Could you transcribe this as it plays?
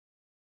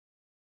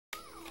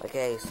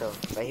Okay, so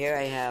right here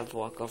I have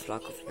Waka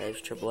Flocka Flame,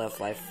 Triple F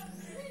Life,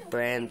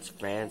 friends,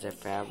 and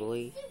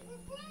family.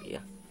 Yeah.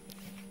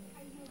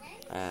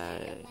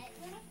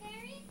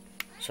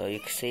 So you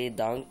can see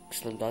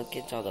Slim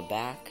Dunkin's on the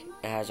back.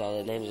 It has all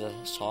the names of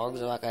the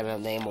songs. I'm not gonna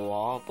name them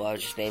all, but I'll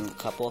just name a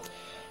couple.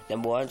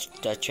 Number 1's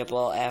the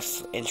Triple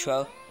F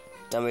intro.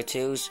 Number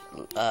 2's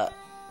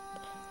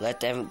Let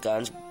Them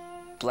Guns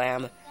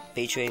Blam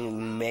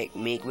featuring Meek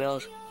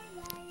Mills.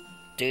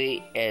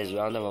 3 is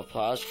Round of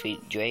Applause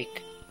featuring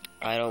Drake.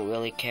 I Don't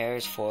Really Care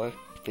is 4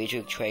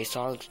 featuring Trey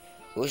Songz.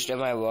 Rooster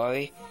My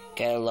Rory,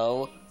 Get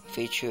Low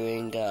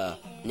featuring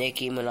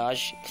Nicki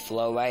Minaj,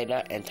 Flo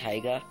Rida, and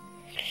Tyga.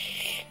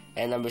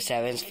 And number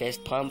 7 is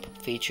Fist Pump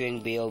featuring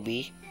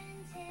B.O.B.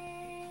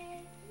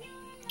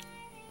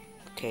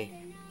 Okay.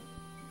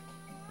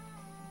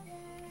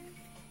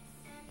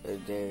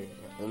 There,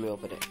 let me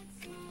open it.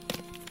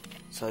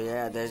 So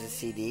yeah, there's a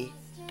CD.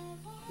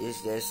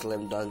 There's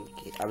Slim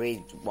Dunkin. I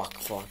mean Waka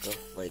Flocka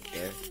right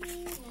there.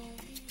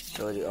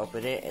 So when you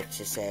open it, it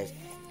just says,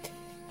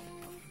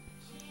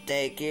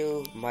 "Thank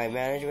you, my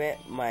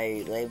management,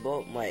 my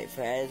label, my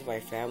fans,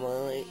 my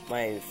family,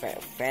 my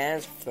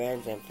fans,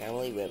 friends, and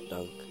family, Rip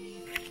Dunk."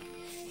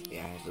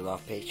 Yeah, there's a lot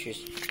of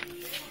pictures.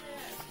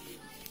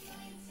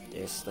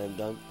 There's Slim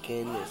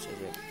Dunkin.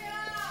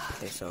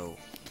 Okay, so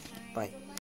bye.